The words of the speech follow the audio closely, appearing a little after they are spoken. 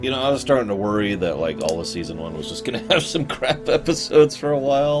I was starting to worry that, like, all of Season 1 was just gonna have some crap episodes for a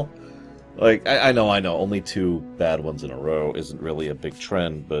while. Like, I know, only two bad ones in a row isn't really a big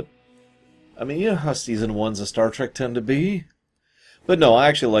trend, but... I mean, you know how Season 1s of Star Trek tend to be? But no, I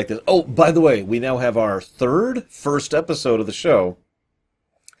actually like this. Oh, by the way, we now have our first episode of the show.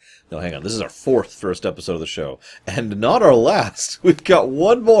 No, hang on, this is our first episode of the show. And not our last. We've got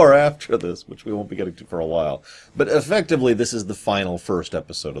one more after this, which we won't be getting to for a while. But effectively, this is the final first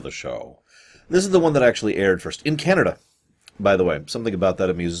episode of the show. This is the one that actually aired first in Canada. By the way, something about that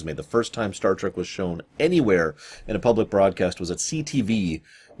amuses me. The first time Star Trek was shown anywhere in a public broadcast was at CTV,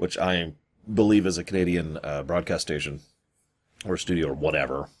 which I believe is a Canadian broadcast station, or studio, or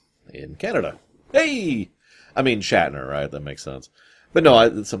whatever, in Canada. Hey! I mean, Shatner, right? That makes sense. But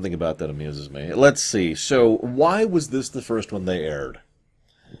no, something about that amuses me. Let's see. So, why was this the first one they aired?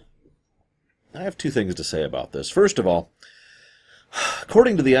 I have two things to say about this. First of all,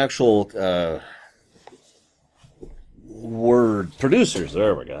 according to the actual producers,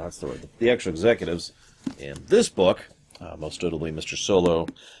 there we go, that's the word, the actual executives in this book, most notably Mr. Solo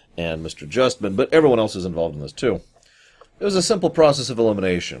and Mr. Justman, but everyone else is involved in this too. It was a simple process of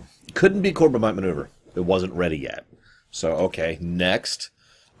elimination. Couldn't be Corbomite maneuver. It wasn't ready yet. So, okay, next.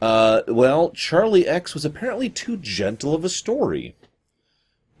 Well, Charlie X was apparently too gentle of a story.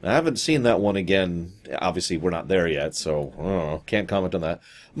 I haven't seen that one again. Obviously, we're not there yet, so can't comment on that.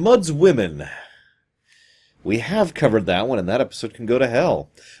 Mudd's Women. We have covered that one, and that episode can go to hell.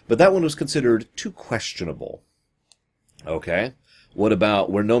 But that one was considered too questionable. Okay. What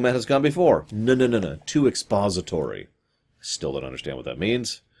about Where No Man Has Gone Before? No. Too expository. Still don't understand what that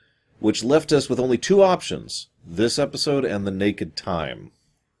means. Which left us with only two options. This episode and The Naked Time.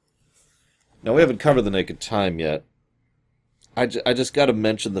 Now, we haven't covered The Naked Time yet. I just got to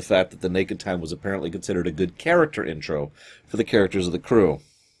mention the fact that The Naked Time was apparently considered a good character intro for the characters of the crew.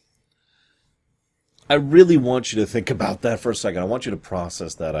 I really want you to think about that for a second. I want you to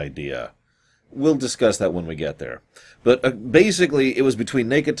process that idea. We'll discuss that when we get there. But basically, it was between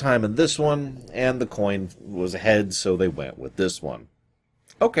Naked Time and this one, and the coin was heads, so they went with this one.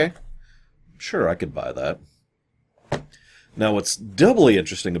 Okay. Sure, I could buy that. Now, what's doubly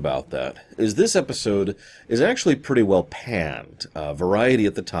interesting about that is this episode is actually pretty well panned. Variety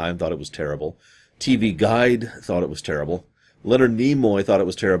at the time thought it was terrible. TV Guide thought it was terrible. Leonard Nimoy thought it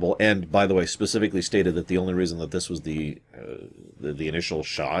was terrible, and, by the way, specifically stated that the only reason that this was the initial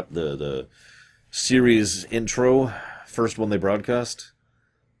shot, the series intro, first one they broadcast,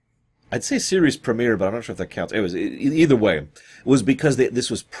 I'd say series premiere, but I'm not sure if that counts. It was either way. It was because this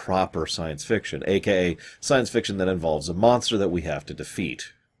was proper science fiction, a.k.a. science fiction that involves a monster that we have to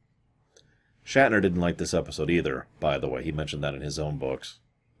defeat. Shatner didn't like this episode either, by the way. He mentioned that in his own books.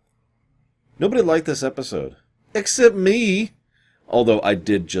 Nobody liked this episode. Except me! Although I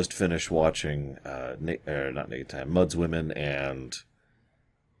did just finish watching, not Naked Time, Mudd's Women and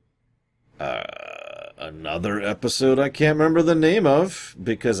another episode I can't remember the name of,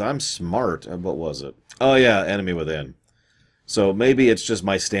 because I'm smart. What was it? Oh yeah, Enemy Within. So maybe it's just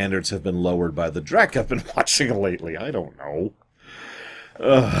my standards have been lowered by the Drek I've been watching lately. I don't know.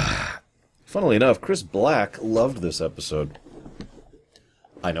 Funnily enough, Chris Black loved this episode.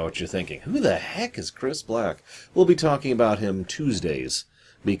 I know what you're thinking. Who the heck is Chris Black? We'll be talking about him Tuesdays,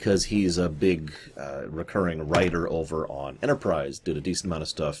 because he's a big recurring writer over on Enterprise. Did a decent amount of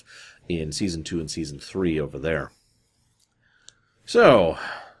stuff in Season 2 and Season 3 over there. So,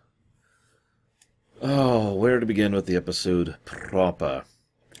 where to begin with the episode proper?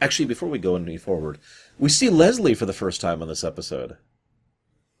 Actually, before we go any forward, we see Leslie for the first time on this episode.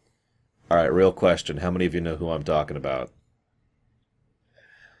 Alright, real question. How many of you know who I'm talking about?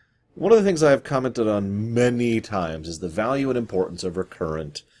 One of the things I have commented on many times is the value and importance of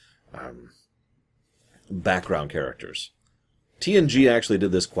recurrent background characters. TNG actually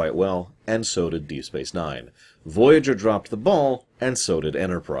did this quite well, and so did Deep Space Nine. Voyager dropped the ball, and so did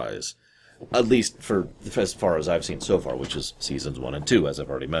Enterprise. At least for as far as I've seen so far, which is Seasons 1 and 2, as I've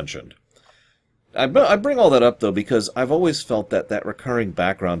already mentioned. I bring all that up, though, because I've always felt that that recurring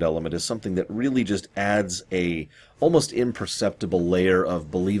background element is something that really just adds a almost imperceptible layer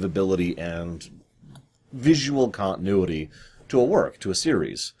of believability and visual continuity to a work, to a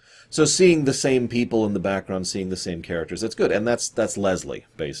series. So seeing the same people in the background, seeing the same characters, it's good. And that's Leslie,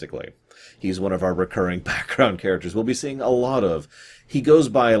 basically. He's one of our recurring background characters we'll be seeing a lot of. He goes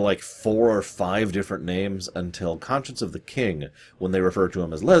by like 4 or 5 different names until Conscience of the King, when they refer to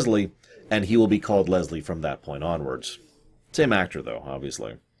him as Leslie, and he will be called Leslie from that point onwards. Same actor, though,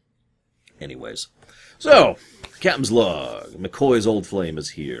 obviously. Anyways. So, Captain's Log. McCoy's old flame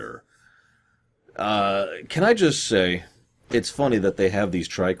is here. Can I just say, It's funny that they have these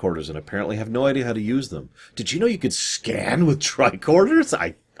tricorders and apparently have no idea how to use them. Did you know you could scan with tricorders?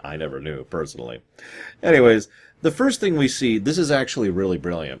 I never knew, personally. Anyways, the first thing we see, this is actually really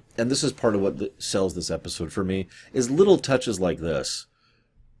brilliant, and this is part of what sells this episode for me, is little touches like this.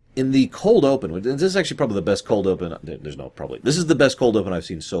 In the cold open, this is actually probably the best cold open, this is the best cold open I've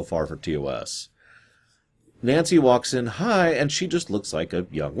seen so far for TOS. Nancy walks in, hi, and she just looks like a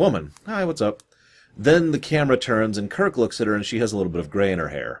young woman. Hi, what's up? Then the camera turns and Kirk looks at her and she has a little bit of gray in her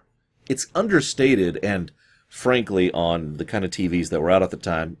hair. It's understated, and frankly, on the kind of TVs that were out at the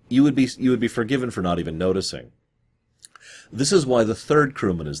time, you would be forgiven for not even noticing. This is why the third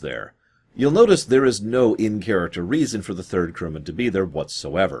crewman is there. You'll notice there is no in-character reason for the third crewman to be there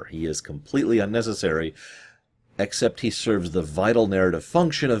whatsoever. He is completely unnecessary, except he serves the vital narrative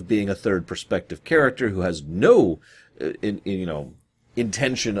function of being a third perspective character who has no,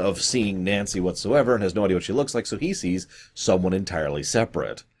 intention of seeing Nancy whatsoever and has no idea what she looks like, so he sees someone entirely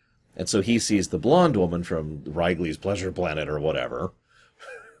separate. And so he sees the blonde woman from Wrigley's Pleasure Planet or whatever,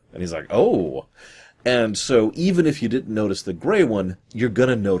 and he's like, oh. And so even if you didn't notice the gray one, you're going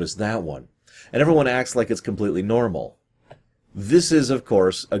to notice that one. And everyone acts like it's completely normal. This is, of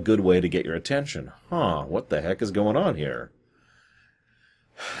course, a good way to get your attention. Huh, what the heck is going on here?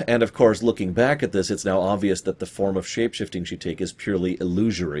 And, of course, looking back at this, it's now obvious that the form of shapeshifting she takes is purely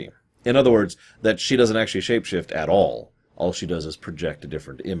illusory. In other words, that she doesn't actually shapeshift at all. All she does is project a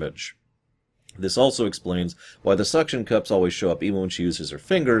different image. This also explains why the suction cups always show up even when she uses her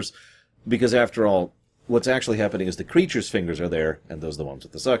fingers, because, after all, what's actually happening is the creature's fingers are there, and those are the ones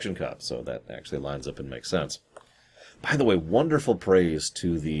with the suction cups, so that actually lines up and makes sense. By the way, wonderful praise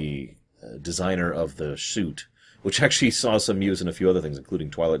to the designer of the suit, which actually saw some use in a few other things, including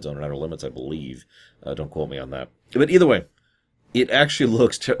Twilight Zone and Outer Limits, I believe. Don't quote me on that. But either way, it actually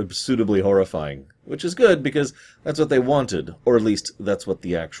looks suitably horrifying, which is good because that's what they wanted, or at least that's what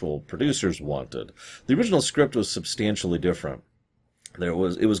the actual producers wanted. The original script was substantially different. It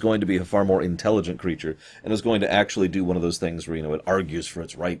was going to be a far more intelligent creature, and it was going to actually do one of those things where, it argues for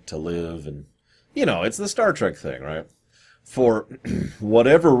its right to live, and, it's the Star Trek thing, right? For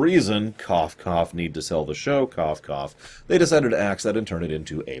whatever reason, cough, cough, need to sell the show, cough, cough, they decided to axe that and turn it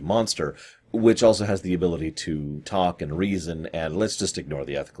into a monster, which also has the ability to talk and reason, and let's just ignore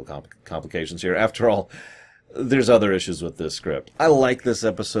the ethical complications here. After all, there's other issues with this script. I like this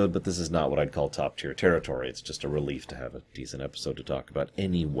episode, but this is not what I'd call top-tier territory. It's just a relief to have a decent episode to talk about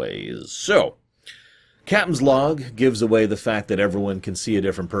anyways. So, Captain's log gives away the fact that everyone can see a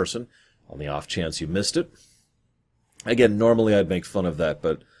different person, on the off chance you missed it. Again, normally I'd make fun of that,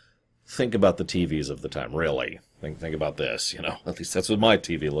 but think about the TVs of the time, really. Think about this, At least that's what my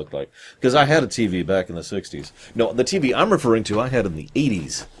TV looked like. Because I had a TV back in the 60s. No, the TV I'm referring to I had in the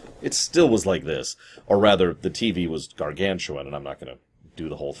 80s. It still was like this. Or rather, the TV was gargantuan, and I'm not going to do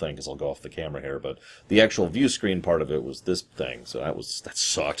the whole thing because I'll go off the camera here, but the actual view screen part of it was this thing, so that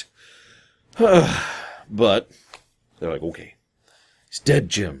sucked. But they're like, okay, he's dead,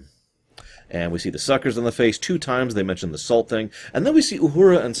 Jim. And we see the suckers on the face 2 times. They mention the salt thing. And then we see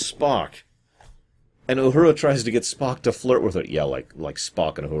Uhura and Spock. And Uhura tries to get Spock to flirt with her. Yeah, like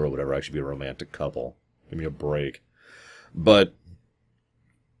Spock and Uhura would ever actually be a romantic couple. Give me a break. But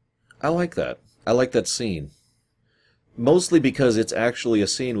I like that. I like that scene. Mostly because it's actually a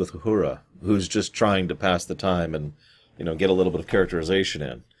scene with Uhura, who's just trying to pass the time and, get a little bit of characterization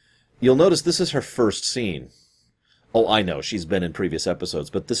in. You'll notice this is her first scene. Oh, I know, she's been in previous episodes,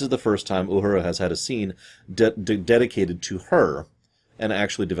 but this is the first time Uhura has had a scene dedicated to her and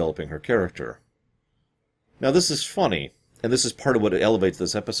actually developing her character. Now, this is funny, and this is part of what elevates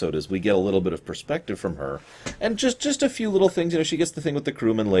this episode, is we get a little bit of perspective from her, and just a few little things. She gets the thing with the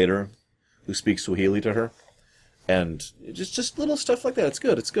crewman later, who speaks Swahili to her, and just little stuff like that. It's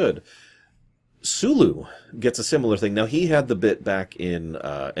good, it's good. Sulu gets a similar thing. Now, he had the bit back in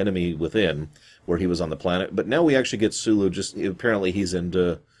Enemy Within, where he was on the planet, but now we actually get Sulu, apparently he's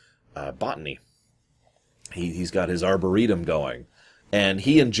into botany. He's got his arboretum going. And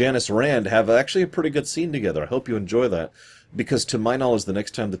he and Janice Rand have actually a pretty good scene together. I hope you enjoy that, because to my knowledge, the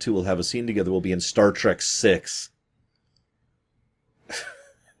next time the two will have a scene together will be in Star Trek VI.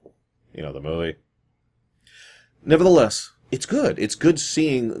 The movie. Nevertheless, it's good. It's good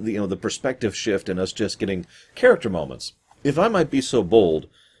seeing the perspective shift and us just getting character moments. If I might be so bold,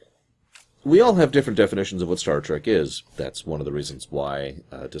 we all have different definitions of what Star Trek is. That's one of the reasons why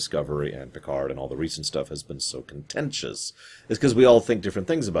Discovery and Picard and all the recent stuff has been so contentious, is because we all think different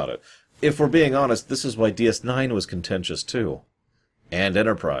things about it. If we're being honest, this is why DS9 was contentious too. And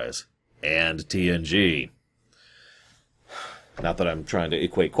Enterprise. And TNG. Not that I'm trying to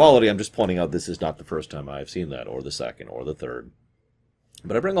equate quality, I'm just pointing out this is not the first time I've seen that, or the second, or the third.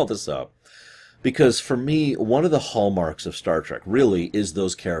 But I bring all this up because, for me, one of the hallmarks of Star Trek really is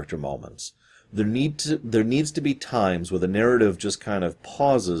those character moments. There needs to be times where the narrative just kind of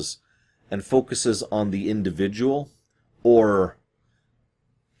pauses and focuses on the individual, or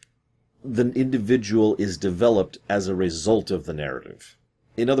the individual is developed as a result of the narrative.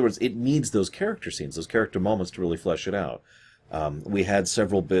 In other words, it needs those character scenes, those character moments to really flesh it out. We had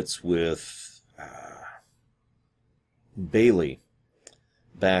several bits with Bailey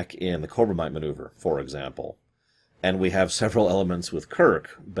back in the Corbomite maneuver, for example. And we have several elements with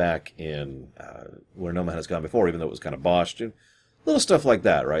Kirk back in Where No Man Has Gone Before, even though it was kind of botched. Little stuff like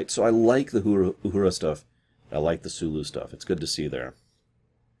that, right? So I like the Uhura stuff. I like the Sulu stuff. It's good to see there.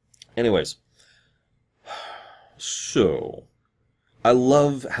 Anyways, so I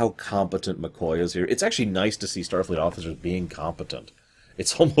love how competent McCoy is here. It's actually nice to see Starfleet officers being competent.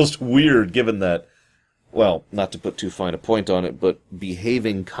 It's almost weird given that, well, not to put too fine a point on it, but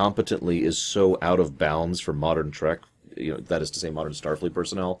behaving competently is so out of bounds for modern Trek, that is to say modern Starfleet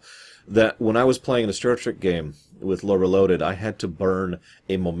personnel, that when I was playing a Star Trek game with Low Reloaded, I had to burn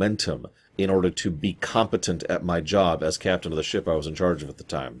a momentum in order to be competent at my job as captain of the ship I was in charge of at the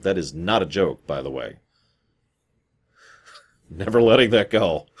time. That is not a joke, by the way. Never letting that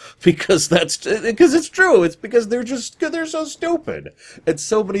go. Because it's true. It's because they're so stupid. It's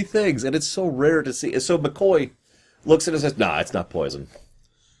so many things, and it's so rare to see. So McCoy looks at it and says, nah, it's not poison.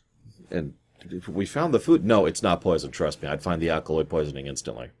 And if we found the food, no, it's not poison, trust me. I'd find the alkaloid poisoning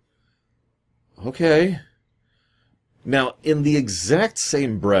instantly. Okay. Now, in the exact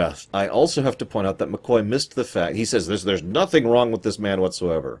same breath, I also have to point out that McCoy missed the fact. He says, there's nothing wrong with this man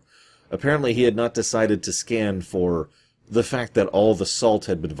whatsoever. Apparently, he had not decided to scan for the fact that all the salt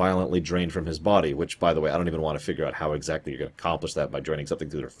had been violently drained from his body, which, by the way, I don't even want to figure out how exactly you're going to accomplish that by draining something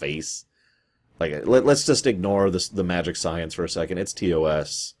through their face. Like, let's just ignore the magic science for a second. It's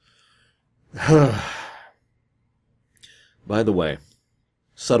TOS. By the way,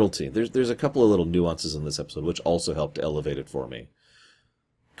 subtlety. There's a couple of little nuances in this episode which also helped to elevate it for me.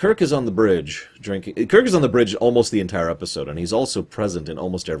 Kirk is on the bridge drinking. Kirk is on the bridge almost the entire episode, and he's also present in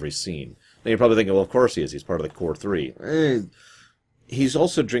almost every scene. Now you're probably thinking, well, of course he is. He's part of the Core 3. He's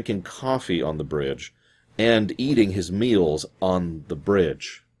also drinking coffee on the bridge and eating his meals on the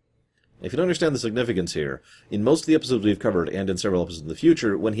bridge. If you don't understand the significance here, in most of the episodes we've covered, and in several episodes in the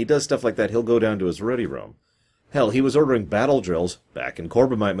future, when he does stuff like that, he'll go down to his ready room. Hell, he was ordering battle drills back in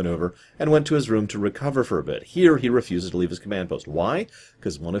Corbomite maneuver and went to his room to recover for a bit. Here, he refuses to leave his command post. Why?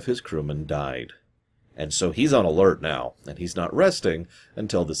 Because one of his crewmen died. And so he's on alert now, and he's not resting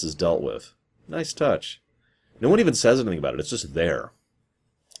until this is dealt with. Nice touch. No one even says anything about it. It's just there.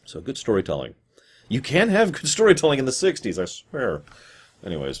 So good storytelling. You can have good storytelling in the 60s, I swear.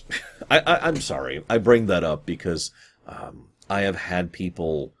 Anyways, I'm sorry. I bring that up because I have had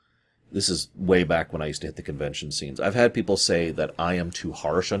people... This is way back when I used to hit the convention scenes. I've had people say that I am too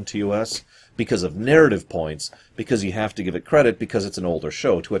harsh on TOS because of narrative points, because you have to give it credit because it's an older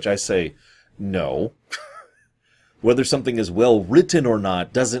show, to which I say, no. Whether something is well written or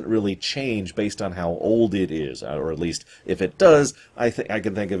not doesn't really change based on how old it is, or at least if it does, I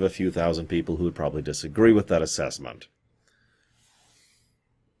can think of a few thousand people who would probably disagree with that assessment.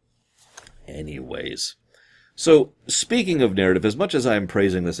 Anyways. So, speaking of narrative, as much as I am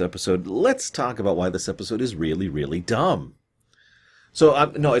praising this episode, let's talk about why this episode is really, really dumb.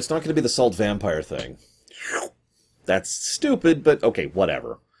 So, no, it's not going to be the salt vampire thing. That's stupid, but okay,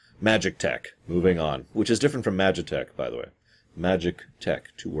 whatever. Magic tech. Moving on. Which is different from Magitech, by the way. Magic tech,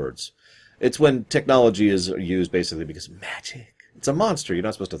 2 words. It's when technology is used basically because magic. It's a monster, you're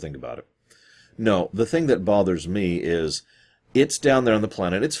not supposed to think about it. No, the thing that bothers me is... It's down there on the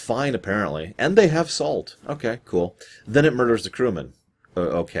planet. It's fine, apparently. And they have salt. Okay, cool. Then it murders the crewman.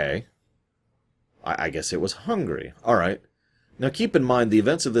 Okay. I guess it was hungry. All right. Now, keep in mind, the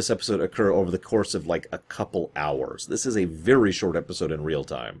events of this episode occur over the course of, like, a couple hours. This is a very short episode in real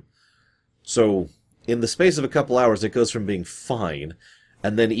time. So, in the space of a couple hours, it goes from being fine,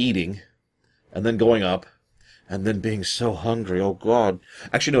 and then eating, and then going up, and then being so hungry, oh god.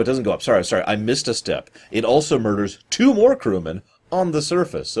 Actually, no, it doesn't go up. Sorry, I missed a step. It also murders 2 more crewmen on the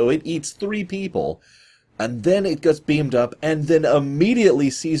surface. So it eats 3 people, and then it gets beamed up, and then immediately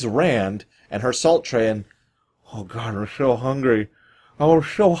sees Rand and her salt tray, and, oh god, I'm so hungry. Oh, I'm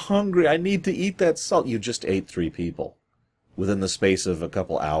so hungry. I need to eat that salt. You just ate 3 people within the space of a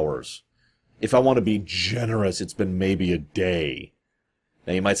couple hours. If I want to be generous, it's been maybe a day.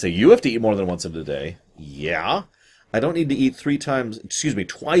 Now, you might say, you have to eat more than once in a day. Yeah, I don't need to eat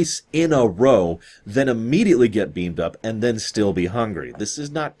twice in a row, then immediately get beamed up, and then still be hungry. This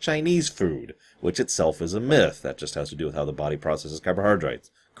is not Chinese food, which itself is a myth. That just has to do with how the body processes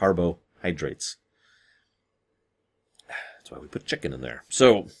carbohydrates. That's why we put chicken in there.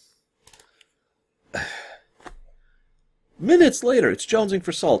 So, minutes later, it's jonesing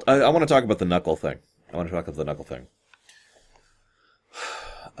for salt. I want to talk about the knuckle thing.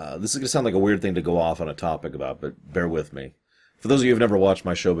 This is going to sound like a weird thing to go off on a topic about, but bear with me. For those of you who have never watched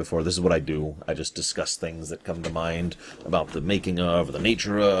my show before, this is what I do. I just discuss things that come to mind about the making of, or the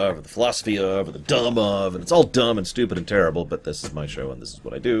nature of, or the philosophy of, or the dumb of, and it's all dumb and stupid and terrible, but this is my show and this is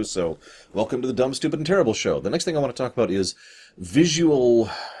what I do, so welcome to the Dumb, Stupid, and Terrible Show. The next thing I want to talk about is visual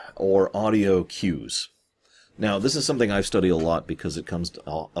or audio cues. Now, this is something I've studied a lot because it comes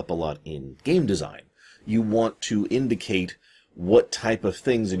up a lot in game design. You want to indicate what type of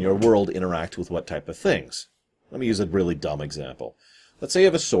things in your world interact with what type of things. Let me use a really dumb example. Let's say you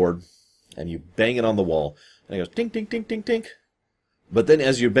have a sword, and you bang it on the wall, and it goes tink, tink, tink, tink, tink. But then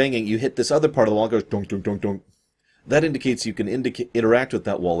as you're banging, you hit this other part of the wall, and it goes dunk, dunk, dunk, dunk. That indicates you can interact with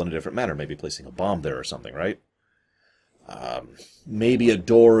that wall in a different manner, maybe placing a bomb there or something, right? Maybe a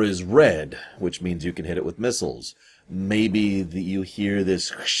door is red, which means you can hit it with missiles. Maybe you hear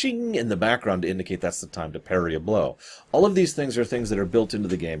this shing in the background to indicate that's the time to parry a blow. All of these things are things that are built into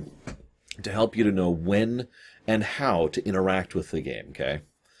the game to help you to know when and how to interact with the game, okay?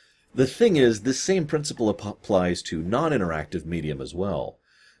 The thing is, this same principle applies to non-interactive medium as well.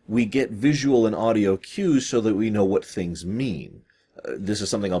 We get visual and audio cues so that we know what things mean. This is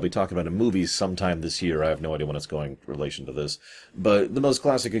something I'll be talking about in movies sometime this year. I have no idea when it's going in relation to this. But the most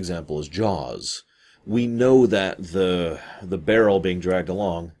classic example is Jaws. We know that the barrel being dragged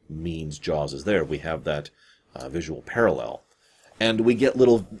along means Jaws is there. We have that visual parallel. And we get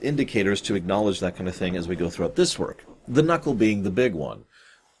little indicators to acknowledge that kind of thing as we go throughout this work. The knuckle being the big one.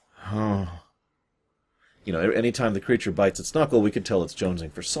 You know, anytime the creature bites its knuckle, we can tell it's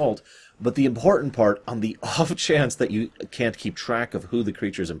jonesing for salt. But the important part, on the off chance that you can't keep track of who the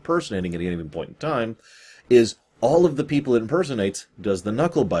creature is impersonating at any given point in time, is all of the people it impersonates does the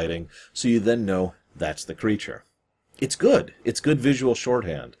knuckle biting, so you then know that's the creature. It's good. It's good visual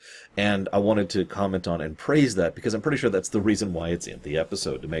shorthand. And I wanted to comment on and praise that because I'm pretty sure that's the reason why it's in the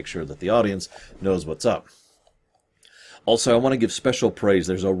episode, to make sure that the audience knows what's up. Also, I want to give special praise.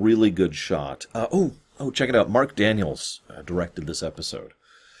 There's a really good shot. Check it out. Mark Daniels directed this episode.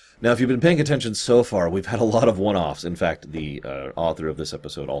 Now, if you've been paying attention so far, we've had a lot of one-offs. In fact, the author of this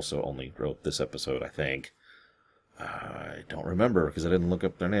episode also only wrote this episode, I think. I don't remember because I didn't look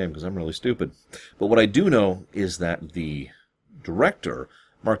up their name because I'm really stupid. But what I do know is that the director,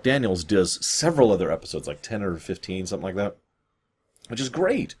 Mark Daniels, does several other episodes, like 10 or 15, something like that, which is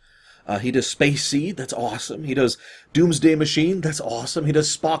great. He does Space Seed, that's awesome. He does Doomsday Machine, that's awesome. He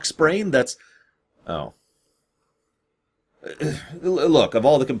does Spock's Brain, that's... Oh. Look, of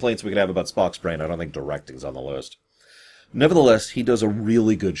all the complaints we could have about Spock's Brain, I don't think directing's on the list. Nevertheless, he does a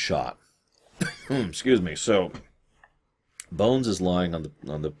really good shot. Excuse me. So, Bones is lying on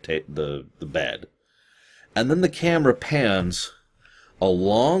the bed, and then the camera pans, a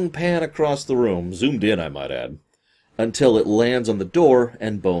long pan across the room, zoomed in, I might add, until it lands on the door,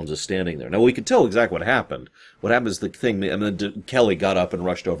 and Bones is standing there. Now, we can tell exactly what happened. What happened is Kelly got up and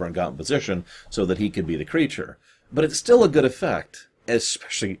rushed over and got in position so that he could be the creature. But it's still a good effect,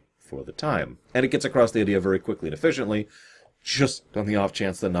 especially for the time. And it gets across the idea very quickly and efficiently, just on the off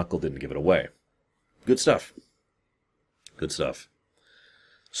chance the knuckle didn't give it away. Good stuff. Good stuff.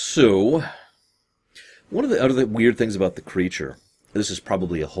 So, one of the other weird things about the creature, this is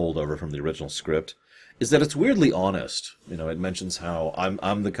probably a holdover from the original script, is that it's weirdly honest. You know, it mentions how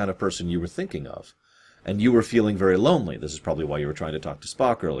I'm the kind of person you were thinking of, and you were feeling very lonely. This is probably why you were trying to talk to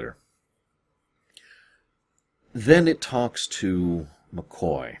Spock earlier. Then it talks to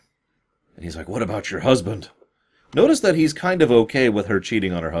McCoy, and he's like, "What about your husband?" Notice that he's kind of okay with her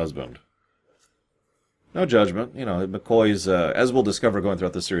cheating on her husband. No judgment. You know, McCoy's, as we'll discover going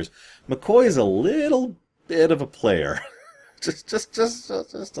throughout the series, McCoy is a little bit of a player.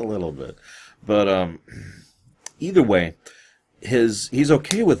 just a little bit. But either way, he's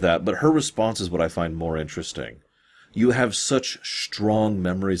okay with that, but her response is what I find more interesting. "You have such strong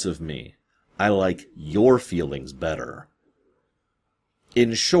memories of me. I like your feelings better."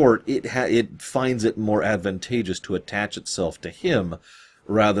 In short, it finds it more advantageous to attach itself to him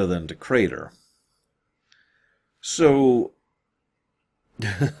rather than to Crater. So,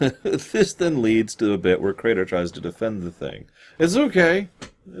 this then leads to a bit where Crater tries to defend the thing. It's okay.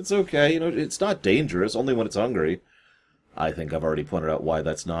 It's okay. You know, it's not dangerous, only when it's hungry. I think I've already pointed out why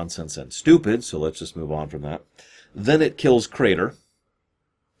that's nonsense and stupid, so let's just move on from that. Then it kills Crater.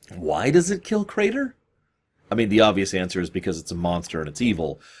 Why does it kill Crater? I mean, the obvious answer is because it's a monster and it's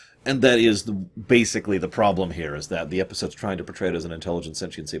evil. And that is basically the problem here, is that the episode's trying to portray it as an intelligent,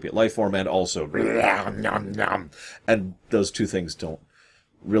 sentient, sapient life form, and also... And those two things don't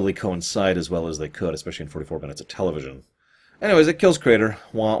really coincide as well as they could, especially in 44 minutes of television. Anyways, it kills Crater.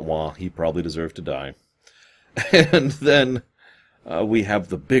 Wah, wah. He probably deserved to die. And then we have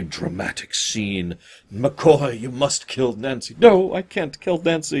the big dramatic scene. McCoy, you must kill Nancy. No, I can't kill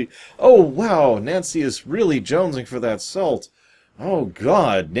Nancy. Oh, wow, Nancy is really jonesing for that salt. Oh,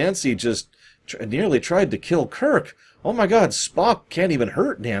 God, Nancy just nearly tried to kill Kirk. Oh, my God, Spock can't even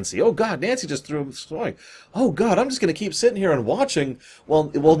hurt Nancy. Oh, God, Nancy just threw him swing. Oh, God, I'm just going to keep sitting here and watching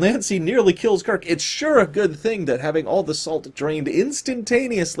while Nancy nearly kills Kirk. It's sure a good thing that having all the salt drained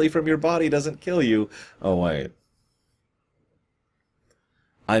instantaneously from your body doesn't kill you. Oh, wait.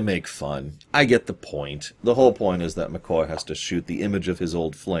 I make fun. I get the point. The whole point is that McCoy has to shoot the image of his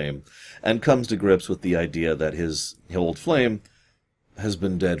old flame and comes to grips with the idea that his old flame has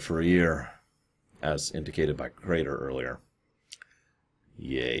been dead for a year, as indicated by Crater earlier.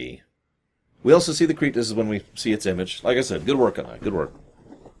 Yay. We also see the creature. This is when we see its image. Like I said, good work, Anai. Good work.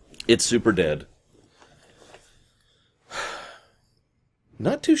 It's super dead.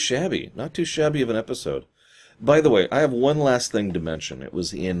 Not too shabby. Not too shabby of an episode. By the way, I have one last thing to mention. It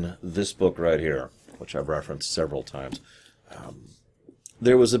was in this book right here, which I've referenced several times.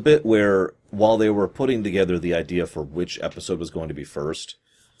 There was a bit where, while they were putting together the idea for which episode was going to be first,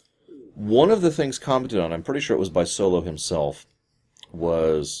 one of the things commented on, I'm pretty sure it was by Solo himself,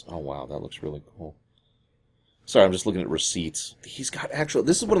 was... Oh, wow, that looks really cool. Sorry, I'm just looking at receipts. He's got actual...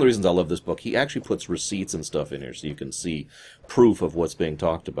 This is one of the reasons I love this book. He actually puts receipts and stuff in here so you can see proof of what's being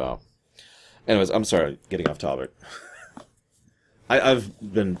talked about. Anyways, I'm sorry, getting off topic.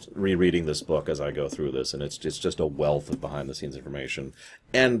 I've been rereading this book as I go through this, and it's just a wealth of behind-the-scenes information,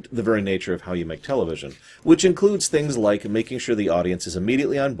 and the very nature of how you make television, which includes things like making sure the audience is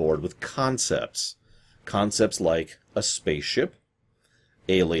immediately on board with concepts. Concepts like a spaceship,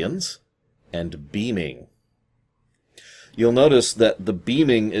 aliens, and beaming. You'll notice that the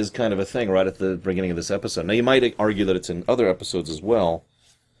beaming is kind of a thing right at the beginning of this episode. Now, you might argue that it's in other episodes as well,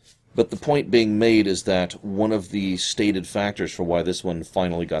 but the point being made is that one of the stated factors for why this one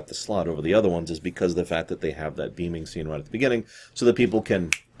finally got the slot over the other ones is because of the fact that they have that beaming scene right at the beginning, so that people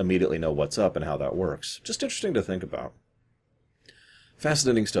can immediately know what's up and how that works. Just interesting to think about.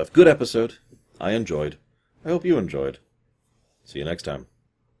 Fascinating stuff. Good episode. I enjoyed. I hope you enjoyed. See you next time.